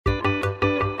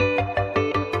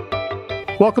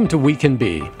Welcome to We Can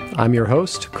Be. I'm your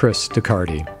host, Chris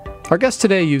DeCardy. Our guest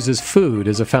today uses food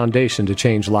as a foundation to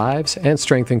change lives and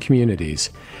strengthen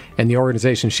communities, and the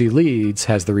organization she leads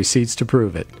has the receipts to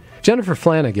prove it. Jennifer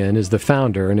Flanagan is the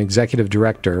founder and executive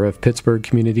director of Pittsburgh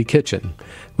Community Kitchen,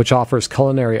 which offers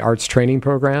culinary arts training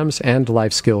programs and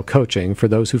life skill coaching for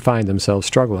those who find themselves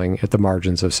struggling at the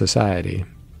margins of society.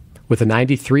 With a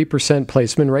 93%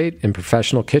 placement rate in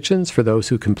professional kitchens for those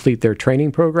who complete their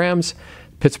training programs,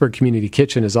 Pittsburgh Community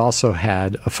Kitchen has also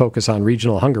had a focus on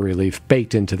regional hunger relief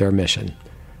baked into their mission.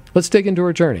 Let's dig into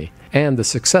her journey and the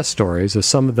success stories of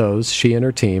some of those she and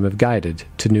her team have guided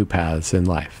to new paths in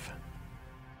life.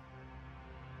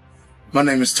 My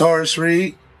name is Taurus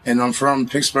Reed, and I'm from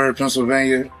Pittsburgh,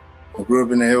 Pennsylvania. I grew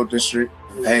up in the Hill District.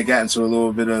 I had gotten into a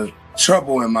little bit of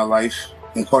trouble in my life,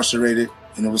 incarcerated,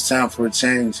 and it was time for a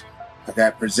change. I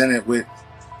got presented with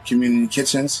community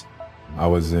kitchens. I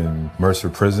was in Mercer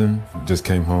Prison, just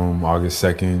came home August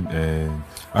 2nd, and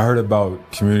I heard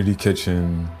about Community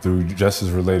Kitchen through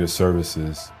justice-related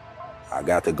services. I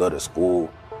got to go to school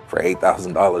for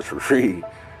 $8,000 for free.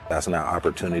 That's not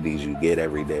opportunities you get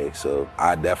every day, so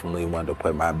I definitely wanted to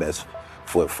put my best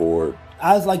foot forward.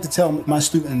 I like to tell my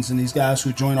students and these guys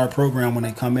who join our program when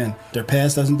they come in, their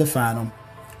past doesn't define them,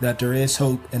 that there is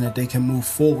hope and that they can move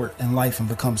forward in life and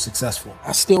become successful.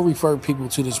 I still refer people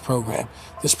to this program.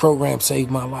 This program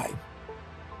saved my life.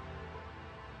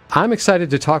 I'm excited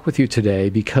to talk with you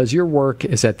today because your work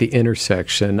is at the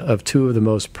intersection of two of the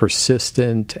most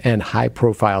persistent and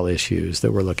high-profile issues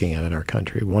that we're looking at in our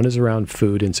country. One is around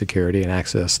food insecurity and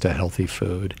access to healthy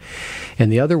food.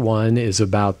 And the other one is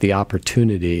about the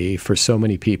opportunity for so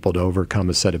many people to overcome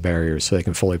a set of barriers so they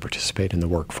can fully participate in the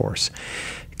workforce.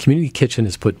 Community Kitchen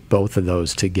has put both of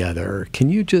those together. Can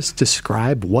you just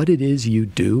describe what it is you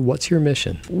do? What's your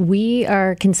mission? We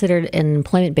are considered an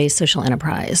employment-based social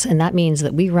enterprise, and that means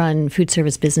that we run food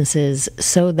service businesses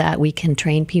so that we can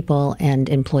train people and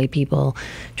employ people,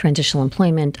 transitional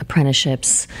employment,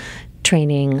 apprenticeships,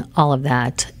 training, all of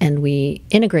that, and we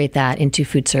integrate that into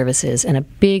food services. And a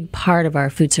big part of our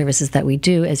food services that we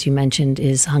do, as you mentioned,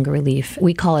 is hunger relief.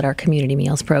 We call it our community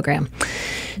meals program.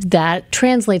 That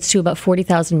translates to about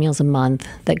 40,000 meals a month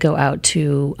that go out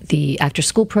to the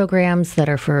after-school programs that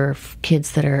are for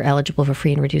kids that are eligible for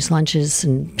free and reduced lunches,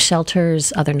 and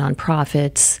shelters, other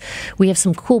nonprofits. We have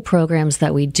some cool programs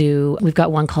that we do. We've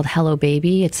got one called Hello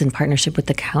Baby. It's in partnership with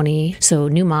the county. So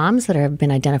new moms that have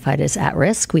been identified as at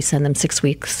risk, we send them 6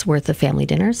 weeks worth of family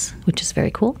dinners, which is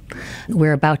very cool.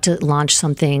 We're about to launch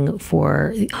something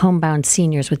for homebound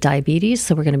seniors with diabetes,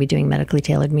 so we're going to be doing medically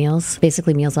tailored meals,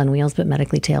 basically Meals on Wheels, but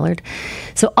medically tailored.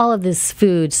 So all of this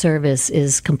food service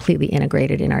is completely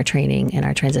integrated in our training and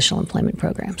our transitional employment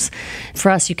programs. For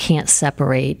us, you can't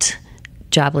separate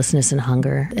joblessness and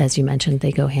hunger. As you mentioned,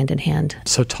 they go hand in hand.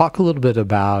 So talk a little bit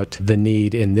about the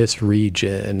need in this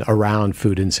region around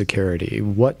food insecurity.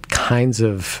 What kinds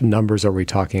of numbers are we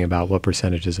talking about? What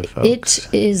percentages of folks?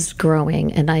 It is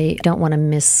growing, and I don't want to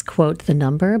misquote the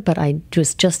number, but I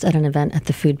was just at an event at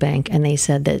the food bank, and they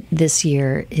said that this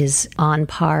year is on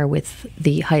par with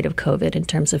the height of COVID in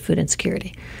terms of food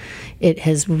insecurity. It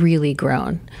has really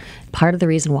grown. Part of the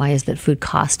reason why is that food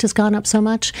cost has gone up so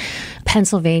much.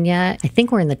 Pennsylvania, I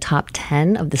think we're in the top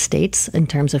 10 of the states in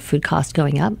terms of food cost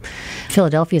going up.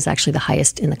 Philadelphia is actually the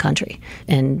highest in the country,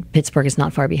 and Pittsburgh is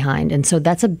not far behind. And so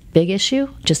that's a big issue,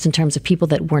 just in terms of people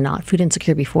that were not food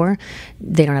insecure before.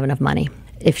 They don't have enough money.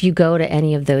 If you go to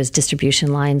any of those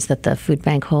distribution lines that the food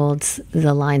bank holds,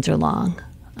 the lines are long.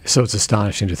 So it's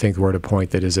astonishing to think we're at a point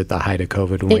that is at the height of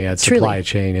COVID when we had supply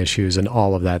chain issues and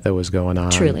all of that was going on.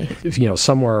 Truly. You know,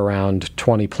 somewhere around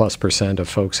 20+% of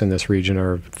folks in this region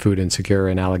are food insecure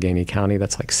in Allegheny County.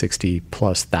 That's like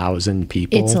 60,000+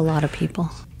 people. It's a lot of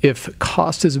people. If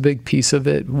cost is a big piece of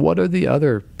it, what are the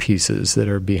other pieces that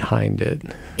are behind it?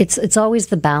 It's always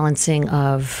the balancing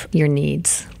of your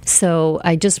needs. So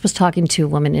I just was talking to a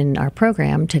woman in our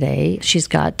program today. She's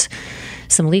got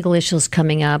some legal issues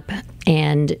coming up,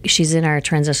 and she's in our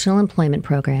transitional employment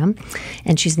program,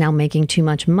 and she's now making too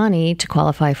much money to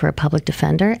qualify for a public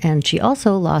defender, and she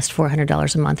also lost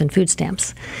 $400 a month in food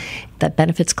stamps. That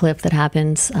benefits cliff that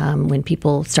happens when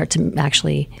people start to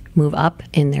actually move up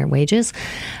in their wages.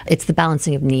 It's the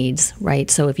balancing of needs, right?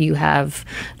 So if you have,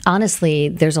 honestly,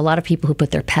 there's a lot of people who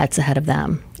put their pets ahead of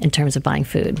them in terms of buying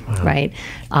food, right?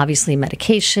 Obviously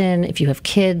medication, if you have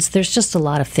kids, there's just a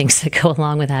lot of things that go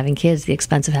along with having kids, the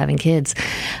expense of having kids.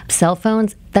 Cell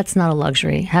phones, that's not a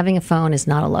luxury. Having a phone is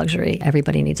not a luxury.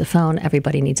 Everybody needs a phone.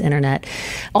 Everybody needs internet.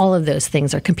 All of those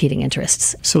things are competing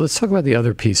interests. So let's talk about the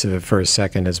other piece of it for a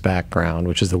second as background,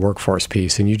 which is the workforce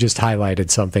piece. And you just highlighted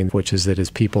something, which is that as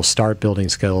people start building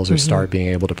skills or start being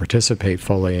able to participate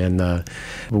fully in the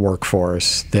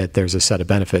workforce, that there's a set of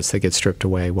benefits that get stripped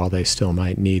away while they still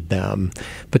might need them.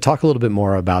 But talk a little bit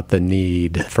more about the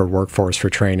need for workforce, for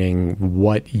training,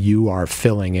 what you are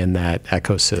filling in that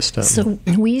ecosystem. So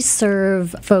we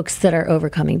serve folks that are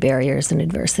overcoming barriers and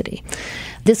adversity.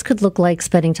 This could look like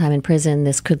spending time in prison.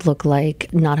 This could look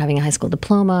like not having a high school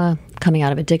diploma, coming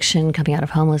out of addiction, coming out of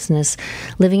homelessness,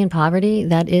 living in poverty.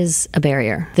 That is a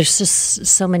barrier. There's just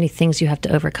so many things you have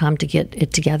to overcome to get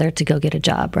it together to go get a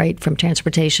job, right? From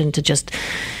transportation to just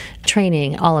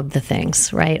training, all of the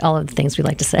things, right? All of the things we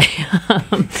like to say.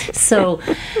 So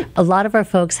a lot of our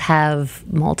folks have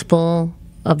multiple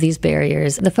of these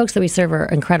barriers. The folks that we serve are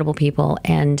incredible people,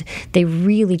 and they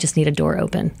really just need a door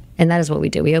open. And that is what we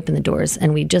do. We open the doors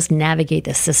and we just navigate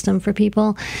the system for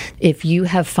people. If you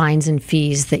have fines and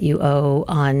fees that you owe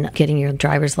on getting your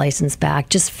driver's license back,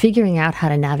 just figuring out how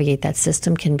to navigate that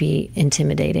system can be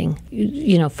intimidating.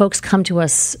 You know, folks come to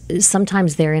us,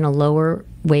 sometimes they're in a lower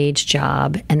wage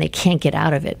job and they can't get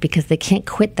out of it because they can't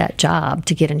quit that job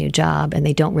to get a new job, and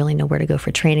they don't really know where to go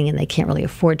for training, and they can't really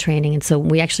afford training. And so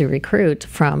we actually recruit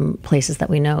from places that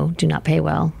we know do not pay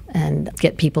well and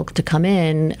get people to come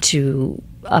in to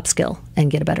upskill and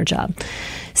get a better job.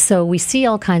 So we see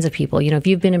all kinds of people. You know, if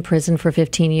you've been in prison for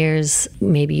 15 years,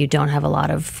 maybe you don't have a lot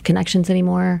of connections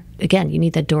anymore. Again, you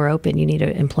need that door open. You need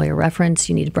an employer reference.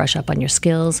 You need to brush up on your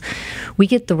skills. We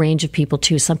get the range of people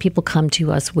too. Some people come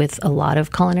to us with a lot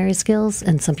of culinary skills,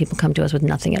 and some people come to us with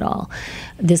nothing at all.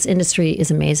 This industry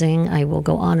is amazing. I will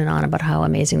go on and on about how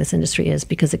amazing this industry is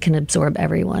because it can absorb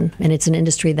everyone. And it's an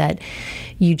industry that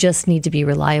you just need to be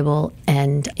reliable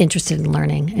and interested in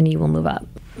learning, and you will move up.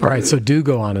 All right, so do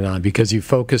go on and on because you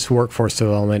focus workforce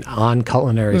development on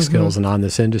culinary skills and on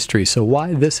this industry. So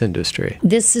why this industry?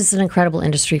 This is an incredible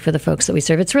industry for the folks that we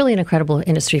serve. It's really an incredible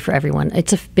industry for everyone.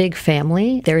 It's a big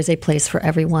family. There is a place for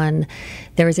everyone.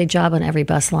 There is a job on every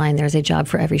bus line. There's a job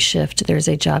for every shift. There's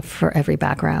a job for every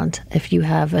background. If you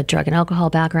have a drug and alcohol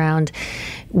background,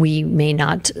 we may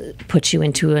not put you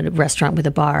into a restaurant with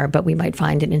a bar, but we might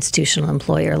find an institutional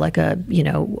employer like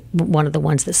one of the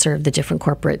ones that serve the different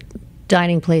corporate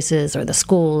dining places or the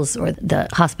schools or the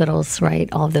hospitals,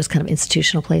 right? All of those kind of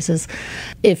institutional places.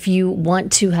 If you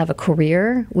want to have a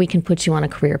career, we can put you on a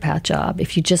career path job.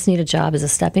 If you just need a job as a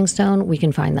stepping stone, we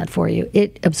can find that for you.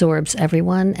 It absorbs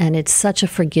everyone, and it's such a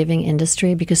forgiving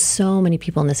industry because so many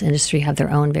people in this industry have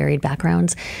their own varied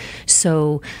backgrounds.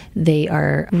 So they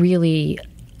are really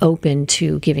open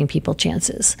to giving people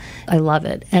chances. I love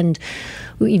it. And,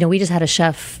 you know, we just had a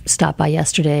chef stop by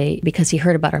yesterday because he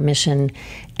heard about our mission,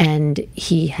 and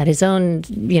he had his own,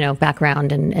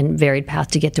 background and varied path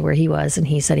to get to where he was. And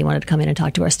he said he wanted to come in and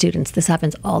talk to our students. This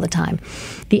happens all the time.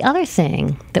 The other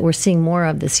thing that we're seeing more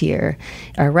of this year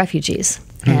are refugees.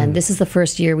 And this is the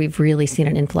first year we've really seen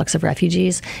an influx of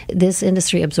refugees. This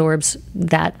industry absorbs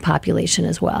that population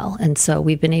as well. And so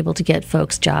we've been able to get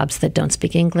folks jobs that don't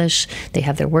speak English. They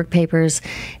have their work papers.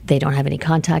 They don't have any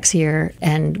contacts here.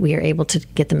 And we are able to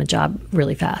get them a job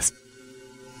really fast.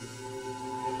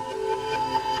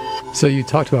 So you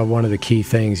talked about one of the key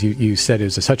things. You said it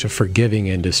was such a forgiving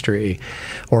industry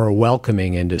or a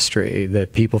welcoming industry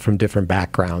that people from different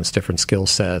backgrounds, different skill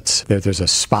sets, there's a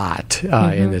spot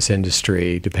in this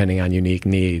industry depending on unique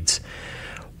needs.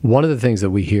 One of the things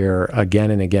that we hear again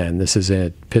and again, this is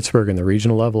at Pittsburgh and the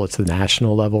regional level, it's the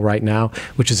national level right now,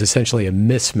 which is essentially a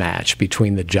mismatch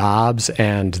between the jobs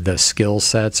and the skill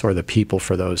sets or the people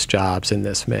for those jobs in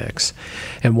this mix.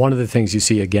 And one of the things you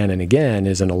see again and again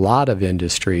is in a lot of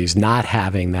industries not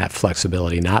having that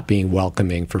flexibility, not being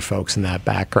welcoming for folks in that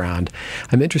background.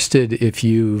 I'm interested if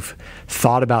you've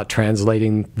thought about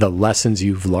translating the lessons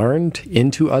you've learned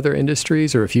into other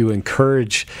industries, or if you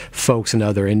encourage folks in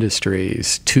other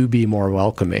industries to be more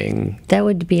welcoming. That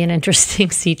would be an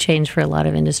interesting sea change for a lot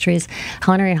of industries.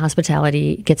 Culinary and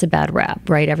hospitality gets a bad rap,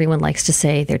 right? Everyone likes to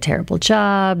say they're terrible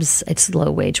jobs, it's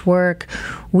low-wage work.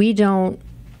 We don't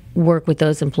work with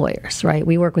those employers, right?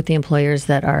 We work with the employers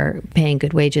that are paying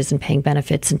good wages and paying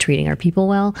benefits and treating our people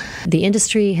well. The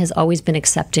industry has always been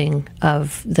accepting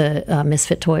of the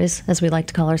misfit toys, as we like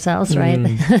to call ourselves, right?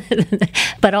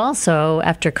 But also,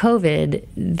 after COVID,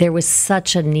 there was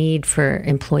such a need for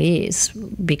employees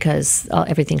because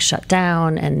everything shut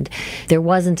down and there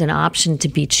wasn't an option to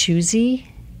be choosy.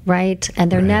 Right?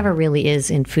 And there never really is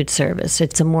in food service.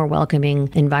 It's a more welcoming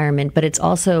environment, but it's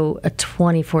also a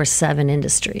 24/7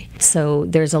 industry. So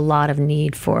there's a lot of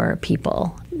need for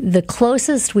people The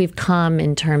closest we've come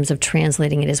in terms of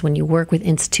translating it is when you work with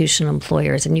institutional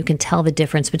employers, and you can tell the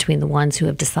difference between the ones who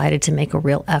have decided to make a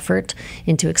real effort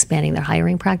into expanding their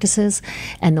hiring practices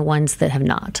and the ones that have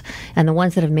not. And the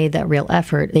ones that have made that real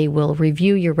effort, they will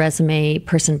review your resume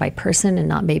person by person and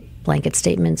not make blanket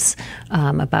statements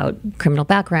about criminal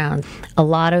background. A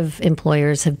lot of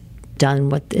employers have done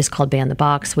what is called ban the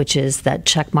box, which is that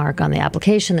check mark on the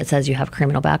application that says you have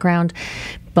criminal background.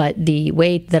 But the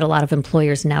way that a lot of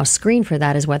employers now screen for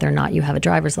that is whether or not you have a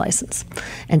driver's license.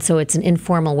 And so it's an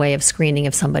informal way of screening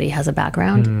if somebody has a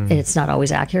background. It's not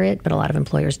always accurate, but a lot of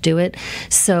employers do it.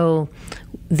 So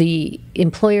the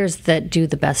employers that do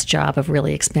the best job of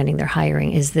really expanding their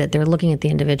hiring is that they're looking at the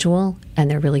individual and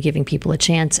they're really giving people a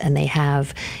chance, and they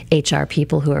have HR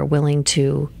people who are willing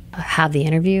to have the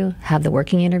interview, have the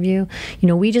working interview.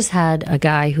 We just had a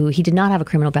guy who, he did not have a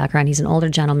criminal background. He's an older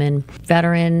gentleman,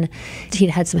 veteran. He'd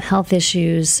had some health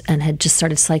issues and had just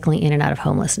started cycling in and out of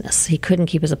homelessness. He couldn't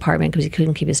keep his apartment because he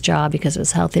couldn't keep his job because of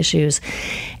his health issues.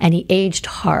 And he aged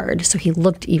hard, so he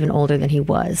looked even older than he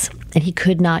was. And he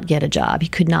could not get a job. He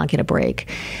could not get a break.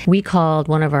 We called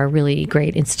one of our really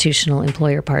great institutional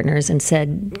employer partners and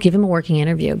said, give him a working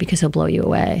interview because he'll blow you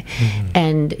away.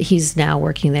 And he's now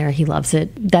working there. He loves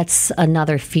it. That's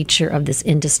another feature of this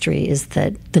industry, is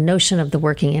that the notion of the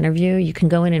working interview, you can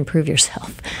go in and prove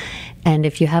yourself. And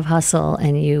if you have hustle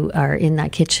and you are in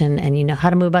that kitchen and you know how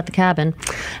to move about the cabin,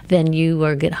 then you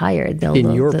will get hired.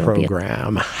 In your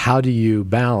program, how do you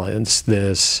balance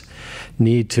this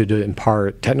need to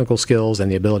impart technical skills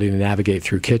and the ability to navigate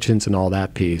through kitchens and all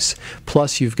that piece?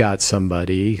 Plus, you've got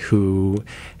somebody who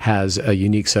has a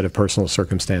unique set of personal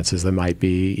circumstances that might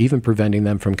be even preventing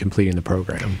them from completing the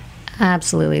program.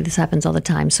 Absolutely. This happens all the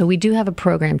time. So we do have a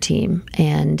program team,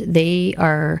 and they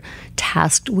are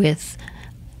tasked with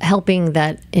helping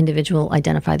that individual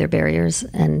identify their barriers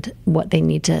and what they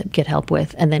need to get help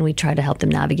with, and then we try to help them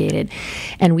navigate it.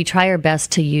 And we try our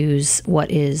best to use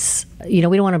what is, we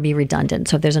don't want to be redundant.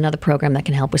 So if there's another program that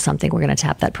can help with something, we're going to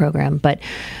tap that program. But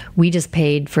we just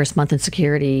paid first month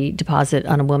insecurity deposit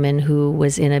on a woman who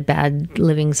was in a bad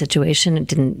living situation. It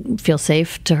didn't feel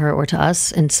safe to her or to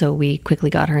us. And so we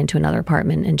quickly got her into another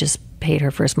apartment and just paid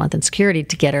her first month in security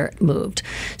to get her moved.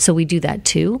 So we do that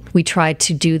too. We try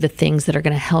to do the things that are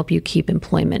going to help you keep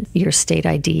employment, your state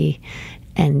ID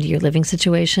and your living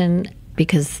situation,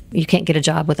 because you can't get a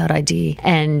job without ID,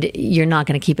 and you're not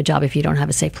going to keep a job if you don't have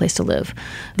a safe place to live.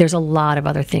 There's a lot of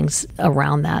other things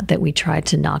around that we try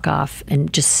to knock off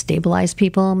and just stabilize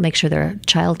people, make sure their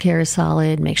childcare is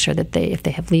solid, make sure that if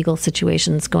they have legal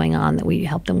situations going on, that we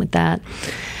help them with that.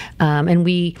 And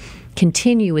we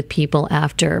continue with people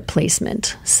after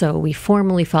placement. So we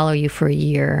formally follow you for a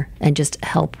year and just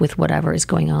help with whatever is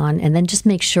going on, and then just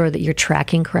make sure that you're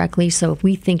tracking correctly. So if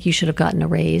we think you should have gotten a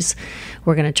raise,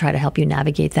 we're going to try to help you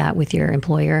navigate that with your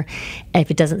employer.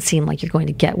 If it doesn't seem like you're going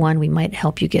to get one, we might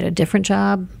help you get a different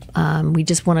job. We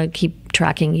just want to keep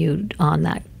tracking you on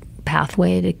that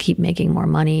pathway to keep making more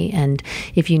money. And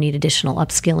if you need additional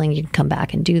upskilling, you can come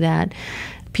back and do that.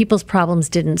 People's problems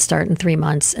didn't start in 3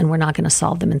 months, and we're not going to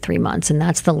solve them in 3 months. And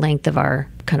that's the length of our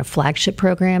kind of flagship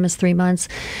program, is 3 months.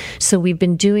 So we've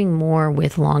been doing more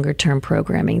with longer term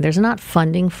programming. There's not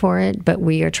funding for it, but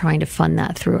we are trying to fund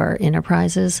that through our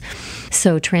enterprises.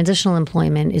 So transitional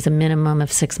employment is a minimum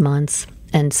of 6 months.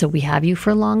 And so we have you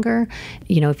for longer.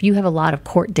 If you have a lot of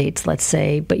court dates, let's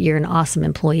say, but you're an awesome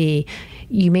employee,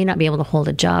 you may not be able to hold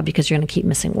a job because you're going to keep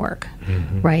missing work,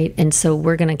 right? And so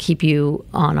we're going to keep you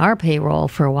on our payroll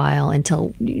for a while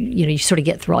until you sort of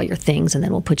get through all your things, and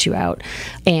then we'll put you out.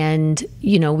 And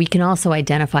we can also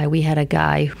identify. We had a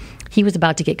guy. He was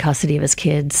about to get custody of his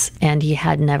kids, and he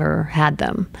had never had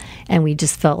them. And we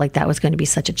just felt like that was going to be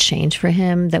such a change for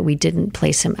him that we didn't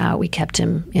place him out. We kept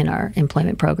him in our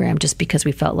employment program just because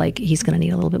we felt like he's going to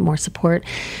need a little bit more support.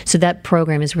 So that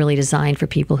program is really designed for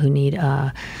people who need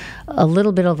a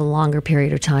little bit of a longer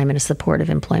period of time in a supportive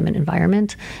employment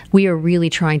environment. We are really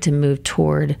trying to move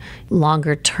toward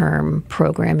longer term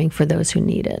programming for those who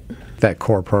need it. That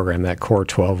core program, that core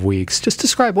 12 weeks, just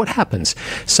describe what happens.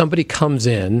 Somebody comes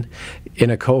in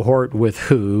a cohort with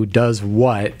who does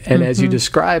what, and as you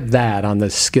describe that on the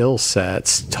skill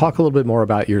sets, talk a little bit more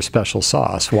about your special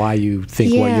sauce, why you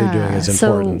think what you're doing is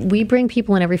important. So we bring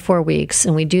people in every 4 weeks,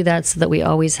 and we do that so that we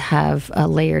always have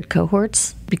layered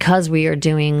cohorts, because we are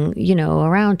doing,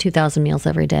 around 2,000 meals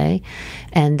every day,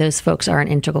 and those folks are an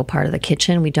integral part of the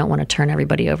kitchen. We don't want to turn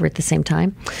everybody over at the same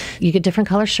time. You get different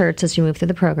color shirts as you move through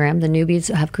the program. The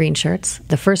newbies have green shirts.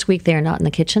 The first week they are not in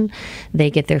the kitchen. They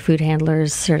get their food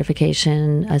handlers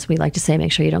certification, as we like to say,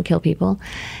 make sure you don't kill people.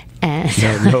 And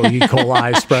no E.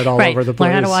 coli spread all over the place.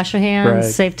 Learn how to wash your hands,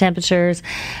 Right. safe temperatures.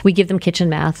 We give them kitchen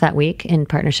math that week in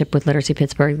partnership with Literacy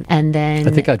Pittsburgh. And then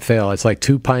I think I'd fail. It's like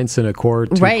 2 pints in a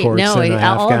quart, 2 right, quarts no, in a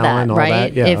half all gallon, of that, all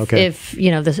right? that. Yeah, okay. If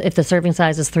if the serving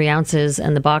size is 3 ounces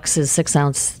and the box is 6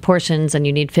 ounce portions and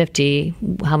you need 50,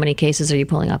 how many cases are you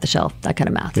pulling off the shelf? That kind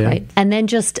of math, Yeah. right? And then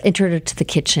just intro to the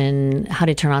kitchen, how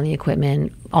to turn on the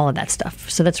equipment, all of that stuff.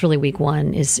 So that's really week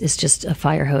 1 is just a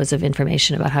fire hose of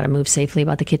information about how to move safely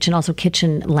about the kitchen. Also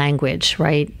kitchen language,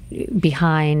 right?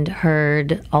 Behind,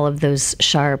 heard, all of those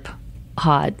sharp,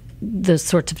 hot, those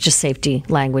sorts of just safety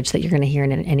language that you're going to hear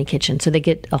in any kitchen. So they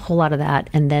get a whole lot of that,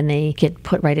 and then they get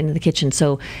put right into the kitchen.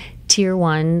 So Tier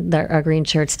 1, our green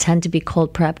shirts tend to be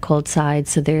cold prep, cold side,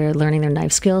 so they're learning their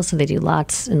knife skills. So they do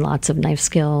lots and lots of knife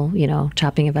skill,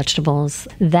 chopping of vegetables.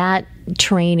 That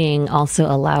training also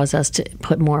allows us to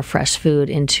put more fresh food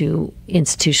into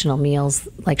institutional meals,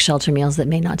 like shelter meals that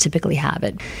may not typically have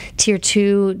it. Tier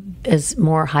 2 is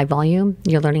more high volume.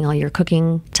 You're learning all your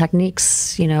cooking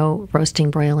techniques,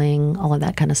 roasting, broiling, all of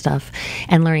that kind of stuff,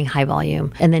 and learning high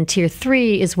volume. And then Tier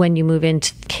 3 is when you move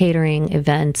into catering,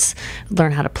 events,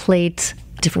 learn how to plate,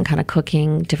 different kind of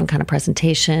cooking, different kind of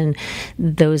presentation.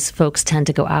 Those folks tend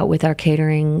to go out with our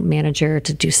catering manager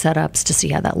to do setups to see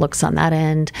how that looks on that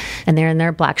end. And they're in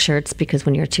their black shirts because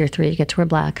when you're Tier 3, you get to wear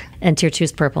black. And Tier 2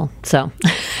 is purple. So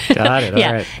Got it. All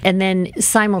yeah. right. And then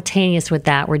simultaneous with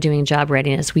that, we're doing job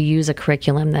readiness. We use a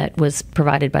curriculum that was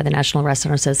provided by the National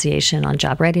Restaurant Association on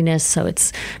job readiness. So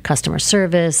it's customer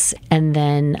service. And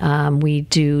then we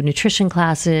do nutrition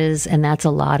classes, and that's a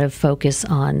lot of focus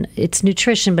on, it's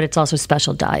nutrition, but it's also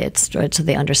special diets, right? So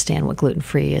they understand what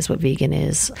gluten-free is, what vegan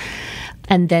is.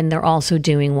 And then they're also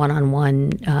doing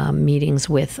one-on-one meetings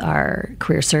with our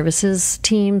career services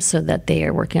team so that they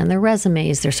are working on their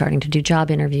resumes. They're starting to do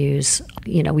job interviews.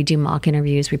 We do mock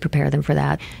interviews. We prepare them for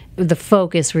that. The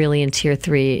focus really in Tier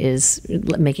 3 is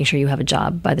making sure you have a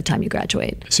job by the time you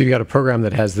graduate. So you've got a program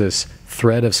that has this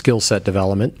thread of skill set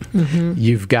development. Mm-hmm.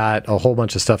 You've got a whole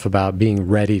bunch of stuff about being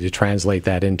ready to translate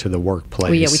that into the workplace.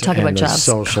 Well, yeah, we talk about jobs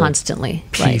social constantly.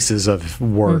 Pieces of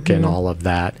work and all of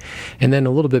that. And then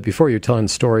a little bit before, you're telling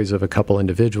stories of a couple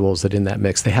individuals that in that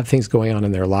mix, they have things going on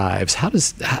in their lives. How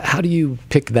do you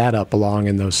pick that up along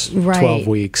in those 12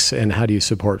 weeks, and how do you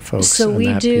support folks so on we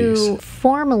that do piece?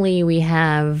 Formally, we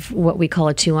have what we call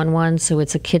a 2-on-1. So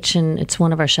it's a kitchen, it's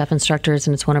one of our chef instructors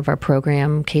and it's one of our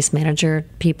program case manager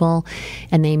people,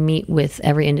 and they meet with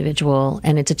every individual.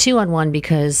 And it's a 2-on-1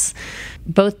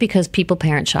 because people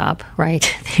parent shop,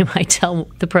 right? They might tell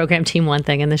the program team one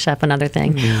thing and the chef another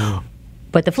thing. Yeah.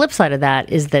 But the flip side of that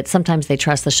is that sometimes they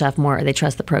trust the chef more or they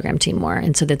trust the program team more.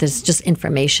 And so that there's just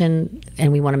information,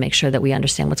 and we want to make sure that we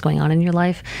understand what's going on in your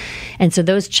life. And so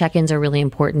those check-ins are really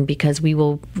important because we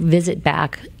will visit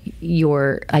back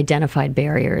your identified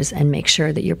barriers and make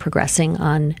sure that you're progressing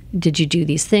on, did you do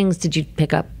these things? Did you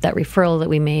pick up that referral that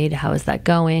we made? How is that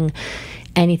going?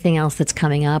 Anything else that's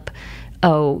coming up?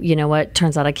 Oh, you know what?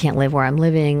 Turns out I can't live where I'm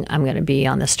living. I'm going to be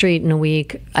on the street in a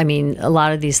week. I mean, a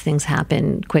lot of these things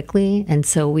happen quickly. And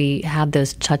so we have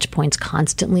those touch points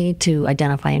constantly to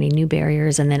identify any new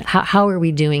barriers. And then how are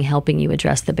we doing helping you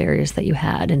address the barriers that you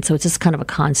had? And so it's just kind of a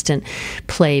constant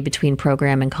play between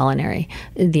program and culinary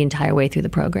the entire way through the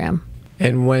program.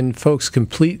 And when folks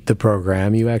complete the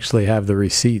program, you actually have the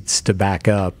receipts to back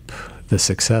up the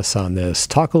success on this.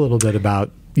 Talk a little bit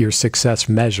about your success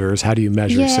measures. How do you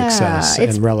measure success,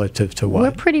 and relative to what?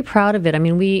 We're pretty proud of it. I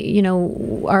mean,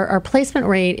 our placement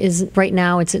rate is right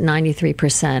now it's at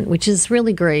 93%, which is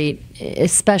really great,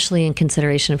 especially in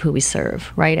consideration of who we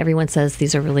serve, right? Everyone says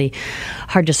these are really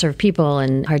hard to serve people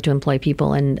and hard to employ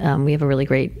people, and we have a really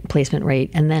great placement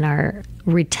rate. And then our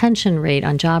retention rate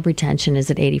on job retention is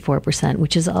at 84%,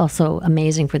 which is also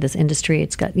amazing for this industry.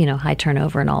 It's got, high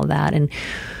turnover and all of that. And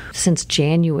since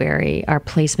January, our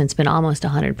placement's been almost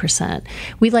 100%.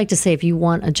 We like to say if you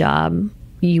want a job,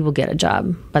 you will get a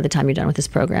job by the time you're done with this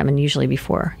program, and usually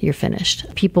before you're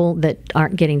finished. People that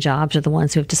aren't getting jobs are the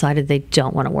ones who have decided they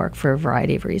don't want to work for a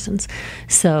variety of reasons.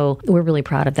 So we're really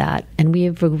proud of that. And we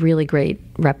have a really great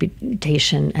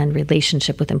reputation and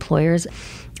relationship with employers.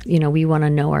 We want to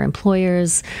know our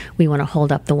employers. We want to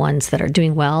hold up the ones that are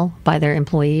doing well by their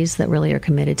employees that really are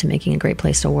committed to making a great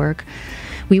place to work.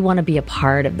 We want to be a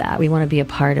part of that. We want to be a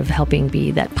part of helping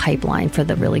be that pipeline for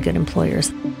the really good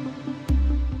employers.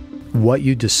 What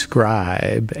you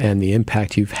describe and the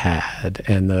impact you've had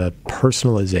and the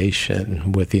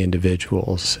personalization with the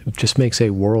individuals just makes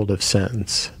a world of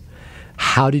sense.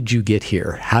 How did you get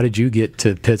here? How did you get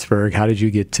to Pittsburgh? How did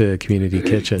you get to Community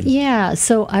Kitchen? Yeah,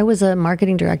 so I was a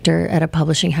marketing director at a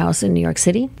publishing house in New York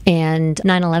City, and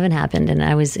 9/11 happened, and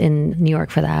I was in New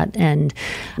York for that. And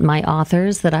my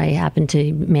authors that I happened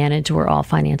to manage were all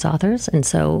finance authors, and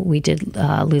so we did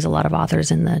lose a lot of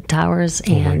authors in the towers.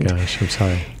 Oh my gosh, I'm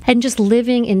sorry. And just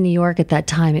living in New York at that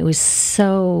time, it was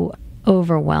so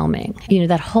overwhelming.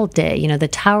 That whole day, the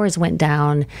towers went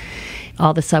down,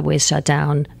 all the subways shut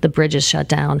down, the bridges shut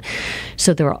down.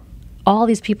 So there were all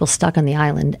these people stuck on the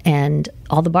island, and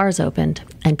all the bars opened,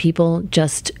 and people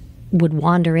just would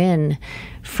wander in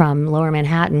from Lower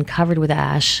Manhattan covered with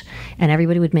ash, and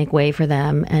everybody would make way for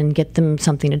them and get them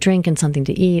something to drink and something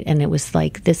to eat. And it was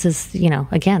like, this is,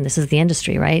 again, this is the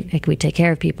industry, right? Like, we take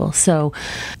care of people. So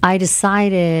I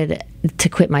decided to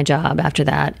quit my job after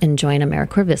that and join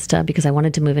AmeriCorps Vista because I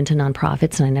wanted to move into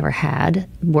nonprofits, and I never had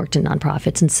worked in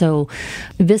nonprofits. And so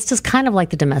Vista's kind of like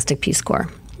the domestic Peace Corps.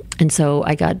 And so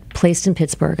I got placed in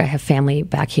Pittsburgh. I have family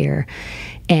back here.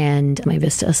 And my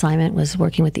Vista assignment was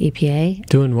working with the EPA.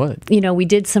 Doing what? We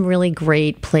did some really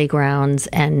great playgrounds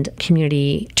and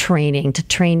community training to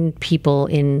train people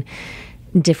in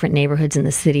different neighborhoods in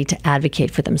the city to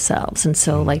advocate for themselves. And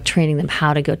so like training them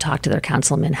how to go talk to their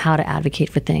councilman, how to advocate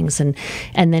for things. And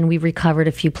then we recovered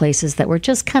a few places that were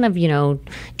just kind of,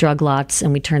 drug lots,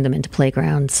 and we turned them into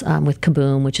playgrounds with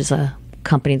Kaboom, which is a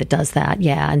company that does that.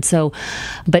 Yeah. And so,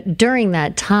 but during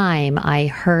that time, I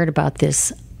heard about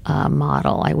this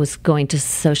model. I was going to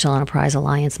Social Enterprise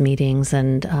Alliance meetings,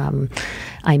 and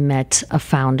I met a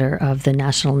founder of the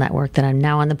national network that I'm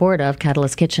now on the board of,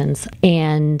 Catalyst Kitchens.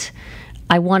 And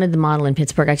I wanted the model in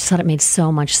Pittsburgh. I just thought it made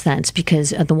so much sense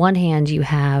because on the one hand, you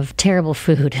have terrible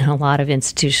food in a lot of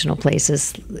institutional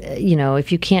places.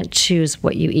 If you can't choose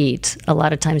what you eat, a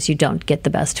lot of times you don't get the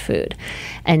best food.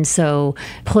 And so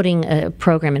putting a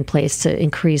program in place to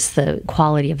increase the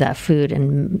quality of that food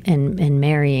and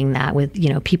marrying that with,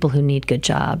 people who need good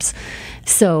jobs.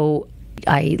 So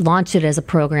I launched it as a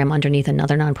program underneath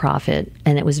another nonprofit,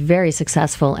 and it was very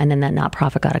successful. And then that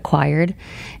nonprofit got acquired,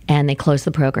 and they closed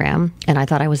the program, and I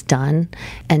thought I was done.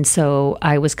 And so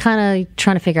I was kind of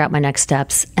trying to figure out my next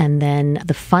steps. And then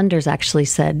the funders actually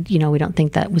said, we don't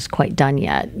think that was quite done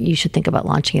yet. You should think about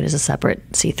launching it as a separate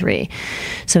C3.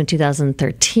 So in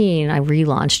 2013, I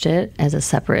relaunched it as a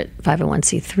separate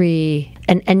 501c3.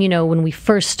 And when we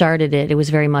first started it, it was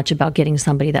very much about getting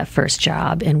somebody that first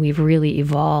job. And we've really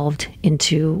evolved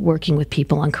into working with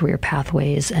people on career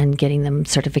pathways and getting them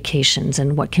certifications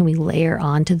and what can we layer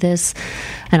onto this.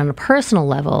 And on a personal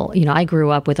level, I grew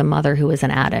up with a mother who was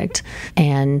an addict,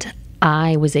 and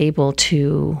I was able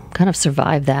to kind of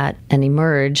survive that and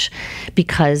emerge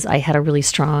because I had a really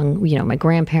strong, my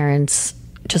grandparents,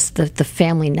 just the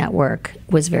family network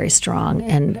was very strong.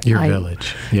 And your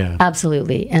village, yeah.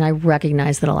 Absolutely. And I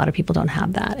recognize that a lot of people don't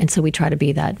have that. And so we try to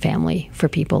be that family for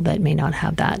people that may not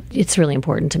have that. It's really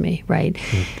important to me, right?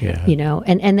 Yeah.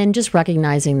 And then just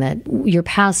recognizing that your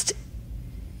past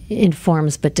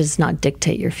informs but does not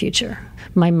dictate your future.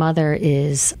 My mother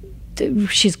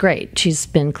she's great. She's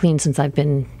been clean since I've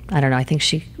been, I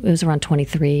think it was around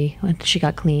 23 when she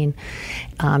got clean.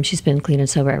 She's been clean and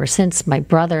sober ever since. My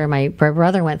brother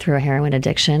went through a heroin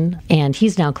addiction, and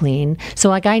he's now clean. So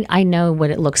like I know what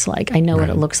it looks like. I know what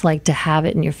it looks like to have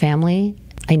it in your family.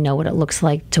 I know what it looks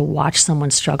like to watch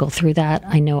someone struggle through that.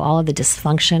 I know all of the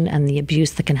dysfunction and the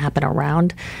abuse that can happen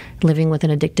around living with an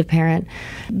addictive parent,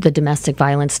 the domestic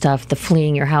violence stuff, the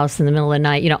fleeing your house in the middle of the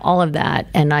night, all of that.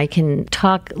 And I can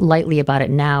talk lightly about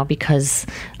it now because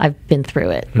I've been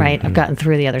through it, right? Mm-hmm. I've gotten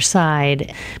through the other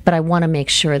side. But I want to make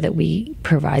sure that we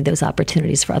provide those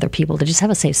opportunities for other people to just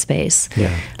have a safe space.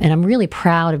 Yeah. And I'm really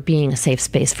proud of being a safe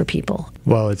space for people.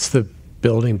 Well, it's the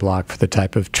building block for the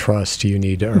type of trust you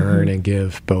need to earn and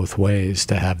give both ways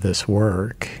to have this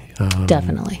work.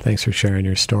 Definitely. Thanks for sharing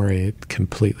your story. It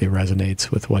completely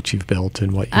resonates with what you've built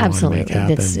and what you want to make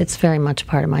happen. It's very much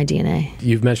part of my DNA.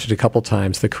 You've mentioned a couple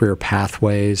times the career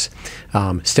pathways,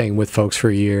 staying with folks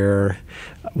for a year.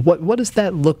 What does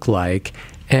that look like?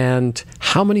 And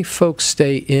how many folks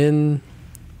stay in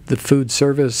the food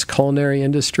service culinary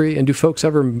industry, and do folks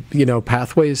ever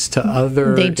pathways to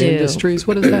other industries?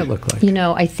 What does that look like?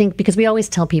 I think because we always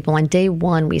tell people on day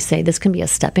one, we say this can be a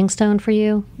stepping stone for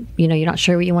you. You're not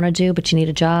sure what you want to do, but you need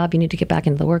a job, you need to get back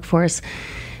into the workforce.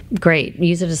 Great,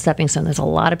 use it as a stepping stone. There's a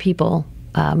lot of people,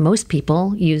 most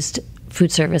people used food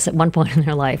service at one point in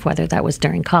their life, whether that was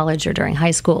during college or during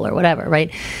high school or whatever, right?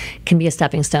 Can be a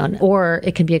stepping stone, or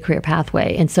it can be a career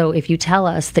pathway. And so if you tell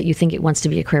us that you think it wants to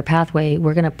be a career pathway,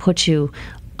 we're going to put you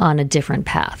on a different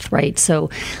path, right? So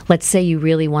let's say you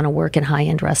really want to work in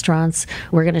high-end restaurants.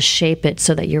 We're going to shape it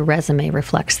so that your resume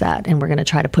reflects that, and we're going to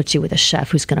try to put you with a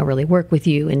chef who's going to really work with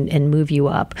you and move you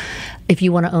up. If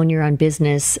you want to own your own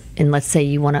business, and let's say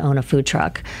you want to own a food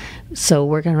truck, so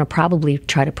we're going to probably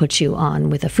try to put you on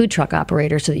with a food truck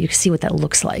operator so that you can see what that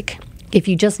looks like. If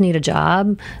you just need a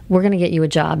job, we're going to get you a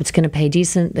job. It's going to pay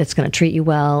decent. It's going to treat you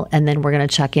well. And then we're going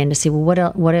to check in to see,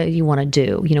 well, what do you want to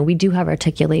do? You know, we do have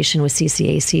articulation with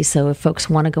CCAC. So if folks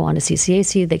want to go on to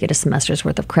CCAC, they get a semester's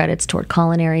worth of credits toward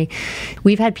culinary.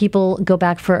 We've had people go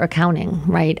back for accounting,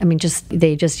 right? I mean,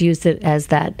 they just used it as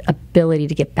that ability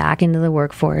to get back into the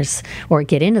workforce or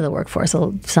get into the workforce.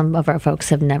 So some of our folks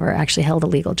have never actually held a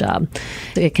legal job.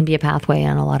 It can be a pathway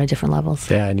on a lot of different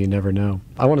levels. Yeah, and you never know.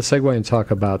 I want to segue and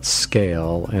talk about scale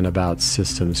and about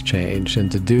systems change.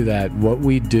 And to do that, what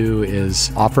we do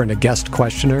is offer in a guest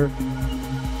questioner.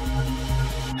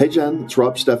 Hey, Jen, it's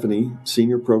Rob Stephanie,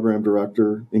 Senior Program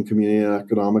Director in Community and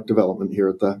Economic Development here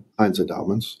at the Heinz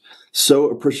Endowments. So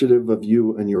appreciative of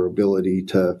you and your ability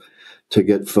to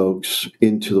get folks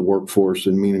into the workforce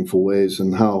in meaningful ways,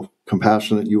 and how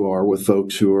compassionate you are with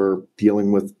folks who are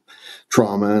dealing with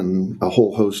trauma and a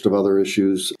whole host of other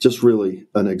issues. Just really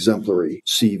an exemplary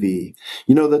CV.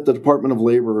 You know that the Department of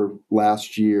Labor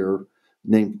last year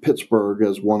named Pittsburgh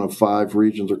as one of 5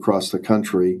 regions across the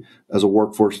country as a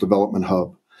workforce development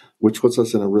hub, which puts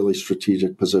us in a really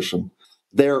strategic position.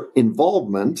 Their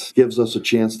involvement gives us a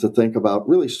chance to think about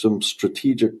really some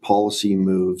strategic policy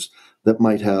moves that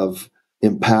might have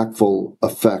impactful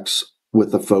effects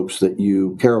with the folks that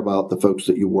you care about, the folks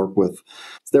that you work with.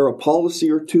 Is there a policy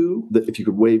or two that, if you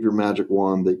could wave your magic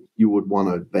wand, that you would want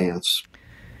to advance?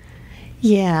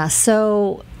 Yeah,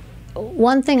 so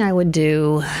one thing I would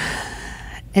do,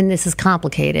 and this is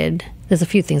complicated, there's a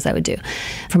few things I would do.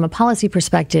 From a policy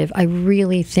perspective, I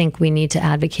really think we need to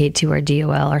advocate to our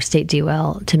DOL, our state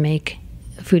DOL, to make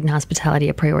food and hospitality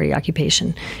a priority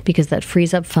occupation, because that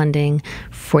frees up funding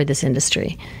for this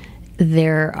industry.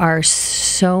 There are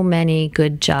so many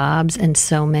good jobs and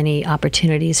so many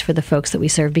opportunities for the folks that we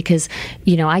serve, because,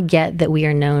 you know, I get that we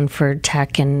are known for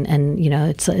tech and you know,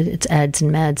 it's eds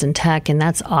and meds and tech, and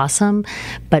that's awesome.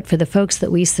 But for the folks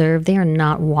that we serve, they are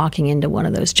not walking into one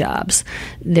of those jobs.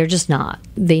 They're just not.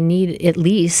 They need at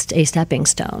least a stepping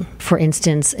stone. For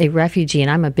instance, a refugee, and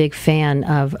I'm a big fan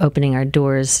of opening our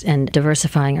doors and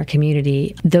diversifying our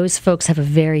community. Those folks have a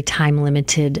very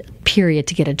time-limited period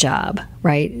to get a job,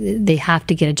 right? They have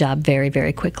to get a job very,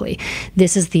 very quickly.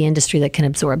 This is the industry that can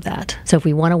absorb that. So if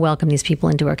we want to welcome these people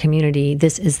into our community,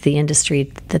 this is the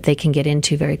industry that they can get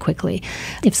into very quickly.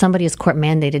 If somebody is court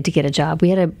mandated to get a job, we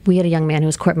had a young man who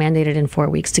was court mandated in 4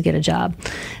 weeks to get a job,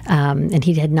 and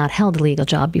he had not held a legal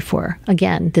job before.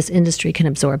 Again, this industry can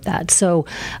absorb that. So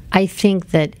I think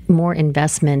that more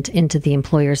investment into the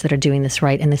employers that are doing this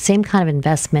right, and the same kind of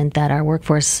investment that our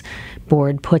workforce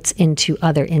board puts into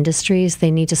other industries,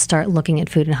 they need to start looking at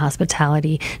food and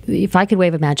hospitality. If I could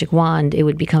wave a magic wand, it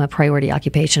would become a priority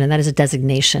occupation, and that is a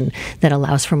designation that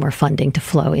allows for more funding to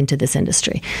flow into this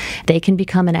industry. They can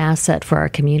become an asset for our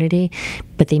community,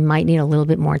 but they might need a little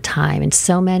bit more time. And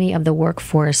so many of the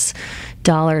workforce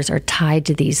dollars are tied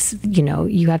to these, you know,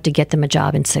 you have to get them a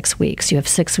job in 6 weeks. You have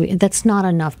 6 weeks. That's not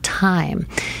enough time.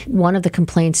 One of the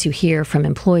complaints you hear from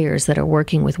employers that are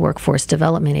working with workforce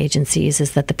development agencies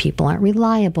is that the people aren't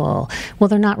reliable. Well,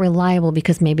 they're not reliable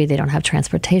because maybe they don't have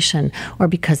transportation, or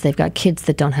because they've got kids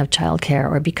that don't have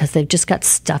childcare, or because they've just got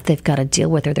stuff they've got to deal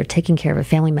with, or they're taking care of a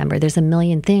family member. There's a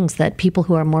million things that people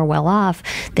who are more well off,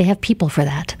 they have people for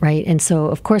that, right? And so,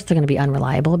 of course, they're going to be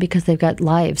unreliable because they've got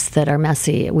lives that are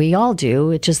messy. We all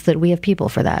do. It's just that we have people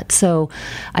for that. So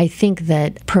I think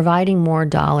that providing more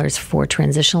dollars for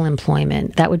transitional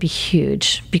employment, that would be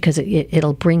huge, because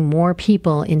it'll bring more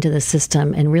people into the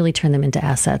system and really turn them into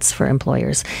assets for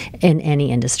employers in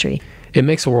any industry. It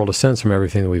makes a world of sense from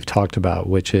everything that we've talked about,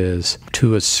 which is,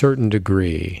 to a certain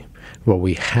degree, what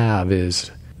we have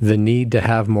is the need to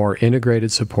have more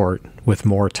integrated support with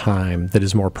more time that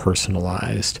is more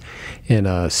personalized in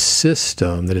a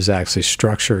system that is actually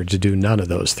structured to do none of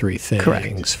those three things.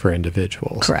 Correct. For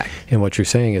individuals. Correct. And what you're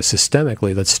saying is,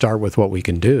 systemically, let's start with what we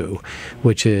can do,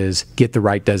 which is get the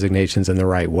right designations in the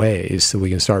right ways so we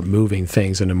can start moving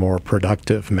things in a more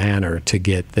productive manner to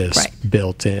get this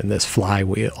built in, this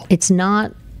flywheel. It's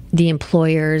not the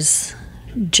employer's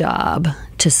job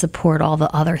to support all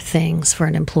the other things for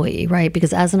an employee, right?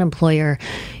 Because as an employer,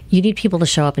 you need people to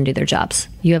show up and do their jobs.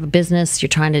 You have a business, you're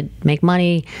trying to make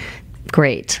money,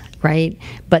 great. right?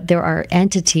 But there are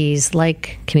entities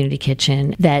like Community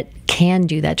Kitchen that can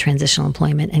do that transitional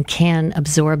employment and can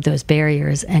absorb those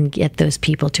barriers and get those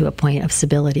people to a point of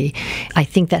stability. I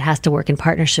think that has to work in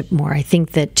partnership more. I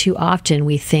think that too often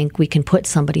we think we can put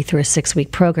somebody through a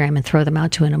 6-week program and throw them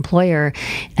out to an employer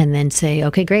and then say,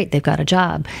 okay, great, they've got a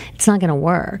job. It's not going to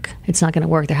work. It's not going to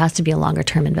work. There has to be a longer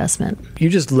term investment. You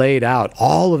just laid out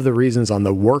all of the reasons on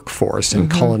the workforce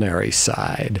and culinary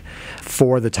side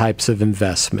for the types of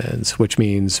investments, which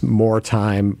means more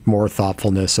time, more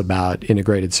thoughtfulness about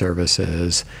integrated services.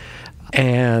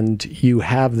 And you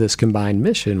have this combined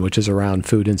mission, which is around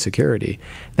food insecurity.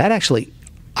 That actually,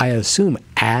 I assume,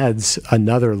 adds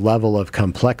another level of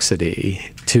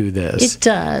complexity to this. It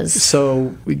does.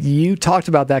 So you talked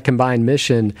about that combined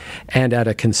mission, and at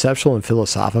a conceptual and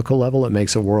philosophical level, it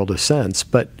makes a world of sense.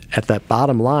 But at that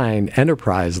bottom line,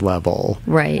 enterprise level,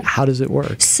 right, how does it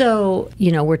work? So,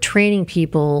 we're training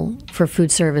people for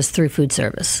food service through food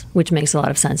service, which makes a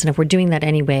lot of sense. And if we're doing that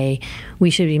anyway,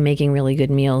 we should be making really good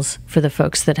meals for the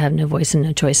folks that have no voice and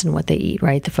no choice in what they eat,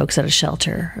 right? The folks at a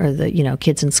shelter or the,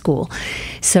 kids in school.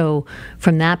 So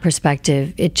from that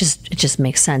perspective, it just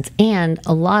makes sense. And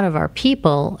a lot of our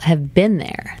people have been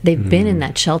there. They've been in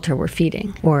that shelter we're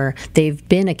feeding, or they've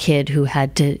been a kid who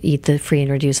had to eat the free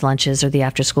and reduced lunches or the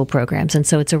after school programs. And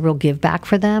so it's a real give back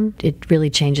for them. It really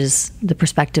changes the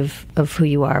perspective of who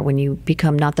you are when you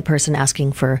become not the person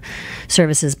asking for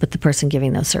services, but the person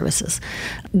giving those services.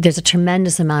 There's a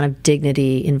tremendous amount of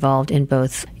dignity involved in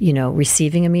both,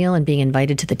 receiving a meal and being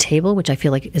invited to the table, which I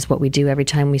feel like is what we do every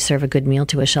time we serve a good meal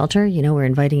to a shelter. We're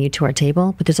inviting you to our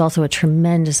table, but there's also a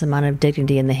tremendous amount of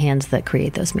dignity in the hands that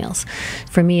create those meals.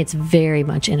 For me, it's very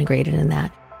much integrated in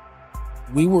that.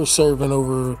 We were serving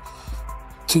over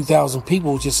 2,000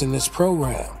 people just in this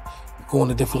program, going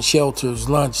to different shelters,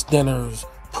 lunch, dinners,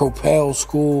 Propel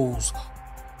schools.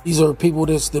 These are people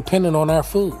that's dependent on our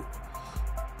food.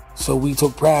 So we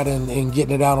took pride in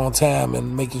getting it out on time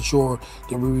and making sure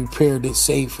that we prepared it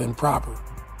safe and proper.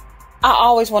 I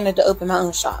always wanted to open my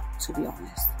own shop, to be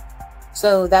honest.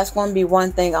 So that's going to be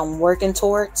one thing I'm working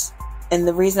towards. And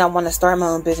the reason I want to start my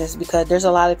own business is because there's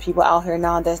a lot of people out here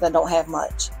nowadays that don't have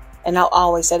much. And I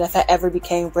always said if I ever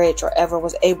became rich or ever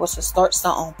was able to start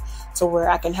something to where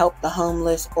I can help the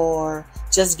homeless or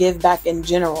just give back in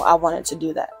general, I wanted to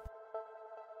do that.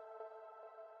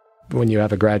 When you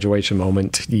have a graduation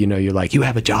moment, you're like, you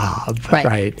have a job,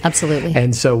 right? Absolutely.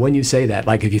 And so when you say that,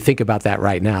 like if you think about that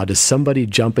right now, does somebody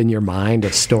jump in your mind,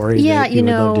 a story that you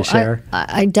would love to share?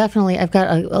 I definitely, I've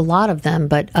got a lot of them,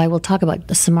 but I will talk about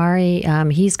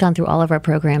Samari. He's gone through all of our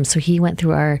programs. So he went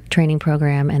through our training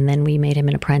program and then we made him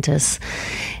an apprentice.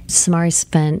 Samari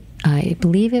spent, I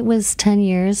believe it was 10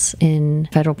 years in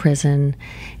federal prison.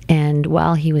 And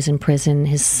while he was in prison,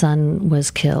 his son was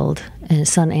killed, and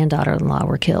his son and daughter-in-law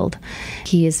were killed.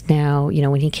 He is now,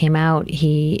 when he came out,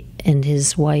 he and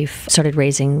his wife started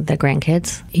raising the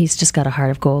grandkids. He's just got a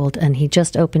heart of gold, and he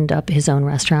just opened up his own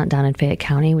restaurant down in Fayette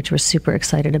County, which we're super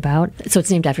excited about. So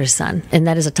it's named after his son, and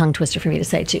that is a tongue twister for me to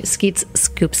say, too. Skeets,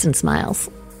 Scoops, and Smiles.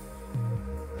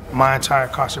 My entire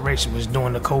incarceration was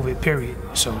during the COVID period,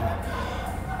 so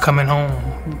coming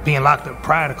home, being locked up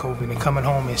prior to COVID and coming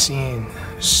home and seeing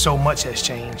so much has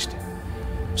changed.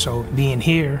 So being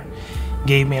here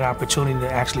gave me an opportunity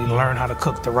to actually learn how to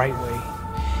cook the right way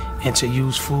and to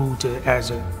use food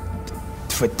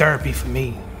for therapy for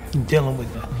me, dealing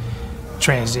with the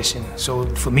transition. So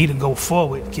for me to go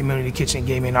forward, Community Kitchen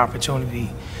gave me an opportunity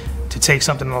to take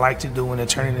something I like to do and to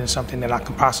turn it into something that I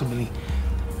can possibly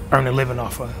earn a living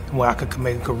off of, where I could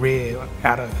make a career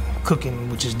out of cooking,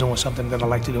 which is doing something that I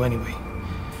like to do anyway.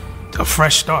 A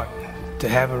fresh start, to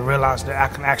have it realize that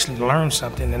I can actually learn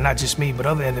something, and not just me, but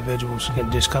other individuals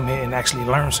can just come here and actually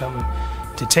learn something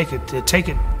to take it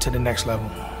to the next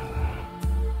level.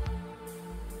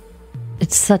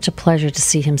 It's such a pleasure to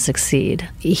see him succeed.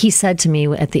 He said to me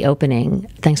at the opening,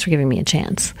 "Thanks for giving me a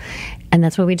chance." And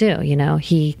that's what we do,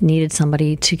 He needed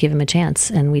somebody to give him a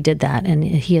chance, and we did that. And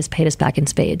he has paid us back in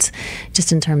spades,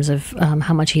 just in terms of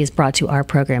how much he has brought to our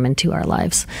program and to our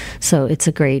lives. So it's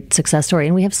a great success story.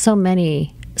 And we have so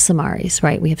many Samaris,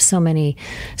 right? We have so many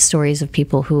stories of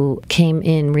people who came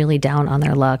in really down on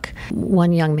their luck.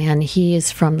 One young man, he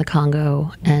is from the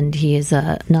Congo, and he is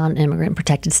a non-immigrant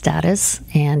protected status,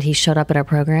 and he showed up at our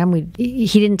program. He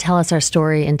didn't tell us our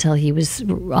story until he was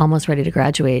almost ready to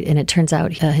graduate, and it turns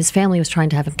out his family was trying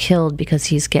to have him killed because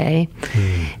he's gay,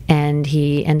 and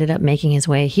he ended up making his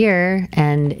way here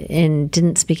and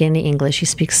didn't speak any English. He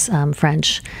speaks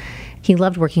French. He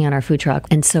loved working on our food truck.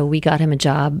 And so we got him a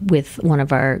job with one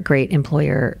of our great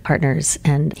employer partners.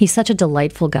 And he's such a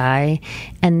delightful guy.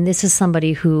 And this is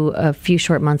somebody who a few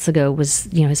short months ago was,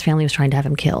 his family was trying to have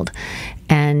him killed.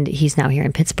 And he's now here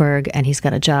in Pittsburgh, and he's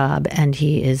got a job, and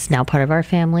he is now part of our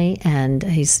family, and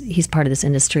he's part of this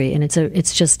industry. And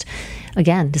it's just,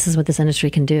 again, this is what this industry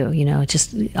can do,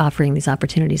 just offering these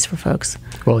opportunities for folks.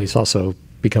 Well, he's also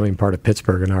becoming part of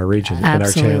Pittsburgh in our region,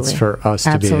 Absolutely. and our chance for us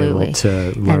to be able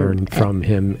to learn from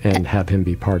him and have him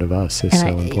be part of us is so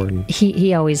important.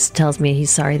 He always tells me he's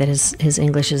sorry that his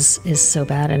English is so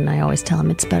bad, and I always tell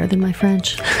him it's better than my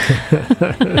French.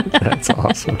 That's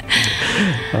awesome.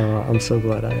 I'm so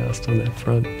glad I asked on that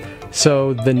front.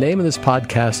 So the name of this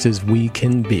podcast is We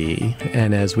Can Be,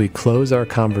 and as we close our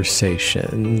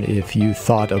conversation, if you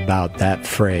thought about that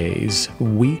phrase,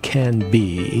 we can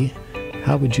be,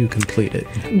 how would you complete it?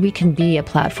 We can be a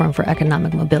platform for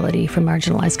economic mobility for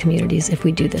marginalized communities if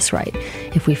we do this right.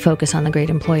 If we focus on the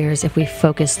great employers, if we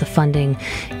focus the funding,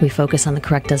 we focus on the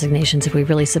correct designations, if we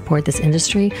really support this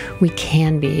industry, we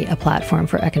can be a platform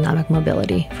for economic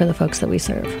mobility for the folks that we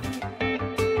serve.